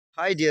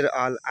Hi dear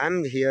all,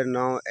 I'm here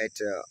now at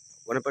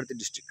Vanaparthi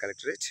District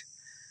Collectorate.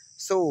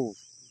 So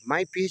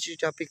my PhD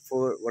topic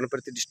for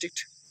Vanaparthi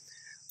District,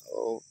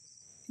 uh,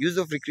 use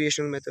of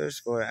recreational methods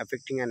for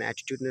affecting an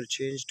attitudinal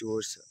change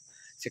towards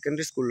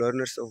secondary school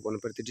learners of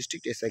Vanaparthi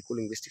District, a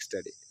psycholinguistic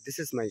study. This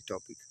is my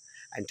topic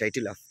and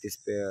title of this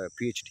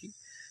PhD.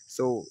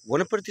 So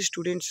Vanaparthi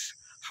students,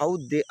 how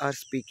they are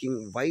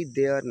speaking, why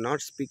they are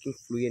not speaking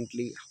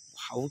fluently,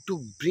 how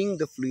to bring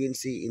the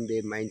fluency in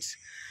their minds.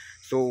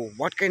 So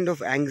what kind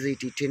of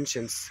anxiety,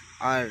 tensions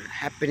are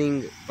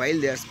happening while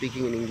they are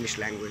speaking in English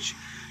language?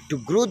 To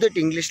grow that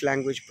English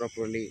language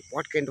properly,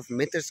 what kind of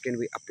methods can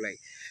we apply?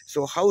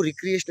 So how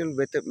recreational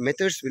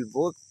methods will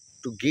work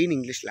to gain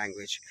English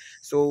language?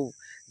 So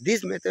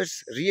these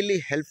methods really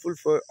helpful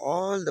for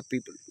all the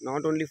people,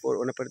 not only for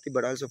Vanaparthi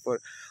but also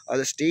for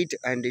other state,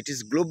 and it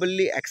is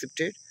globally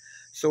accepted.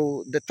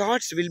 So the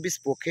thoughts will be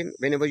spoken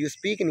whenever you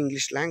speak in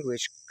English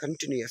language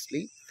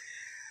continuously.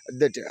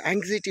 That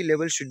anxiety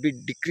level should be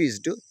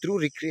decreased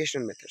through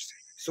recreational methods.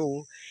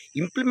 So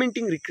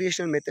implementing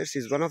recreational methods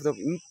is one of the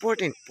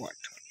important part.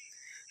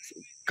 So,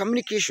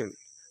 communication,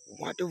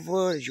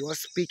 whatever you are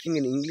speaking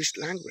in English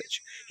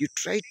language, you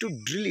try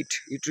to drill it,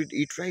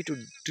 you try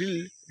to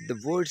drill the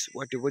words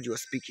whatever you are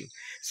speaking.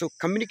 So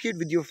communicate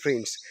with your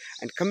friends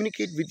and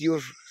communicate with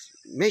your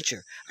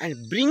nature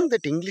and bring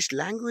that English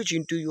language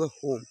into your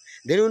home.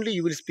 Then only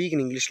you will speak in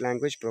English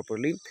language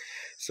properly.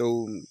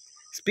 So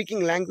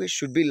speaking language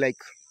should be like,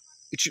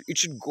 it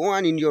should go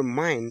on in your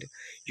mind,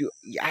 you,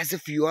 as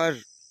if you are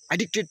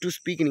addicted to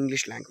speak in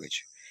English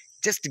language.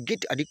 Just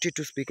get addicted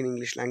to speak in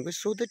English language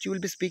so that you will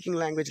be speaking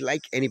language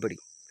like anybody.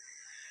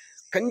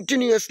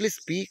 Continuously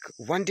speak.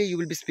 One day you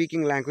will be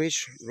speaking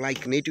language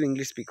like native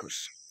English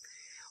speakers.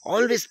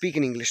 Always speak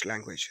in English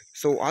language.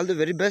 So all the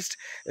very best.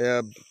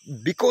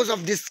 Because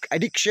of this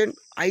addiction,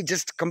 I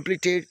just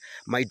completed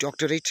my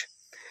doctorate.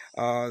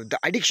 The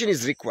addiction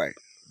is required.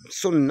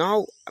 So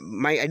now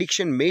my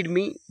addiction made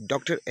me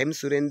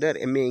Dr.M.Surendra,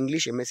 MA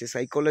English, MSc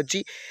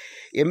Psychology,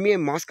 MA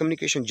Mass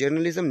Communication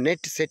Journalism, Net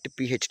Set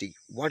PhD.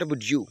 What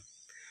about you?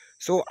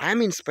 So I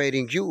am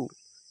inspiring you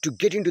to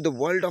get into the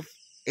world of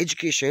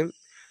education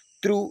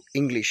through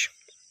English.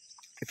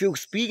 If you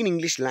speak in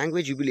English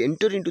language, you will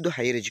enter into the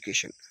higher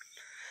education.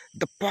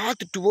 The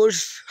path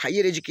towards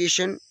higher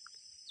education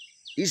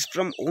is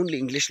from only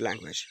English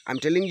language. I'm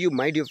telling you,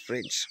 my dear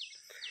friends,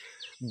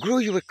 grow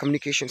your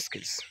communication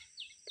skills.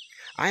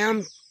 I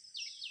am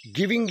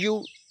giving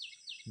you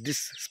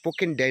this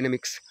spoken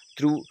dynamics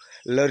through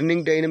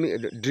learning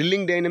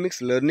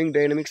dynamics, learning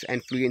dynamics,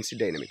 and fluency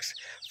dynamics.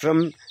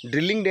 From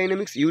drilling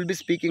dynamics, you will be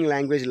speaking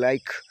language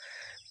like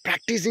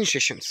practicing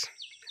sessions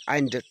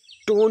and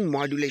tone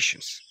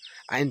modulations,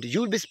 and you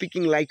will be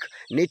speaking like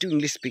native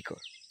English speaker.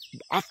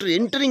 After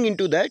entering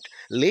into that,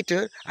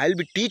 later I will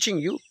be teaching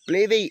you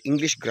playway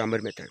English grammar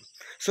method.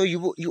 So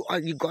you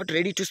got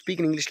ready to speak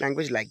in English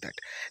language like that.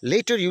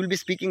 Later you will be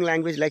speaking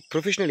language like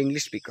professional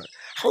English speaker.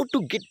 How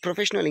to get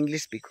professional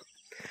English speaker?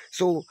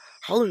 So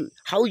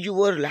how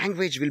your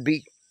language will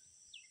be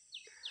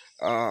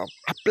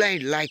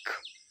applied like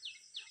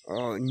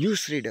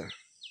newsreader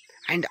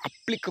and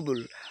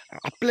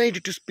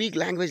applied to speak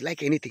language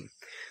like anything.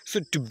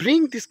 So to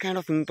bring this kind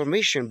of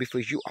information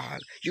before you all,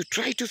 you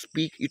try to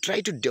speak, you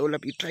try to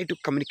develop, you try to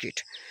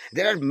communicate.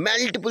 There are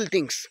multiple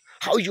things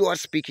how you are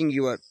speaking,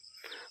 your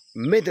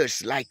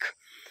methods like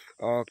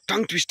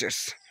tongue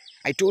twisters.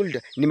 I told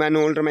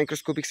pneumono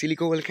microscopic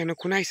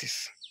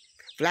silicovolcanoconiosis,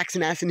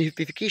 flaxen acid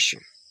nidification.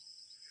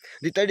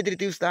 The 33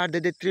 thieves that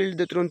they thrilled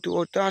the throne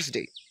to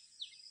Thursday.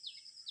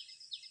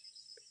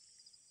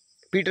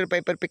 Peter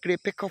Piper picked a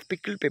peck of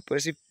pickled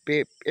peppers. If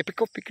a peck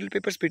of pickled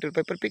peppers, Peter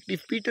Piper picked.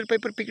 If Peter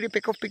Piper picked a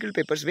peck of pickled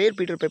peppers, where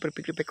Peter Piper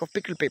picked a peck of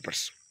pickled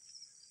peppers?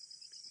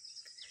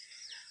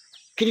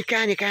 Can you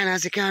can,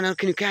 as you can, or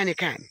can you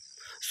can.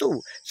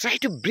 So try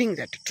to bring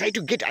that. Try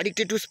to get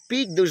addicted to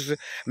speak those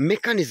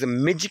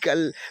mechanism,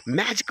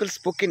 magical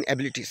spoken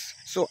abilities.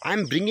 So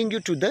I'm bringing you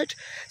to that.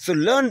 So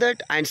learn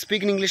that and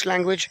speak in English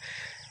language.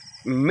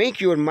 Make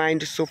your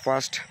mind so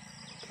fast.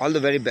 All the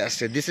very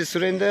best. This is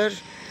Surendar,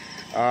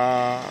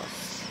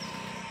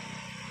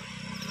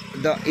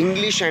 the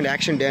English and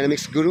action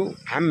dynamics guru.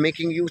 I'm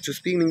making you to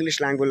speak in English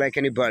language like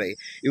anybody.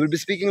 You will be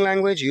speaking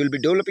language, you will be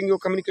developing your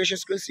communication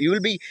skills, you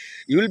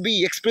will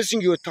be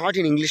expressing your thought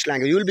in English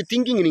language, you will be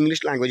thinking in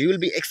English language, you will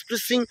be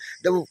expressing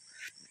the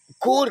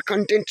core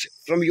content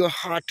from your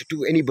heart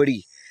to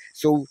anybody.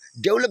 So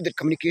develop the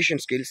communication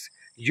skills.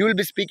 You will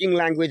be speaking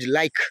language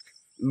like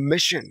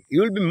mission.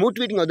 You will be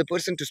motivating other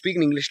person to speak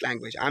in English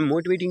language. I'm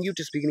motivating you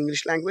to speak in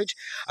English language.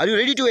 Are you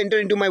ready to enter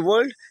into my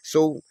world?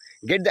 So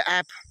get the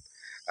app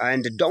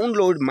and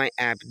download my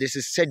app. This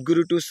is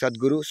Sadguru to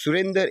Sadguru,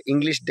 Surendar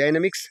English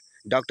Dynamics,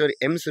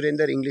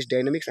 Dr.M.Surendra English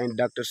Dynamics, and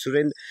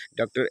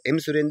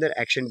Dr.M.Surendra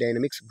Action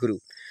Dynamics Guru.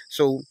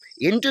 So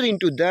enter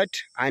into that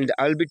and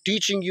I'll be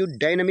teaching you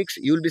dynamics.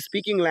 You'll be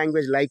speaking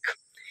language like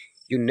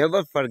you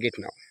never forget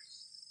now.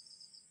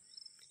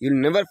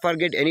 You'll never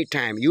forget any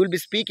time. You will be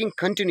speaking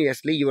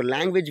continuously. Your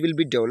language will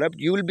be developed.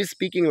 You will be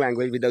speaking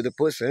language with the other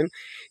person.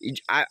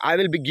 I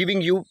will be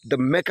giving you the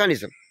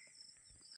mechanism.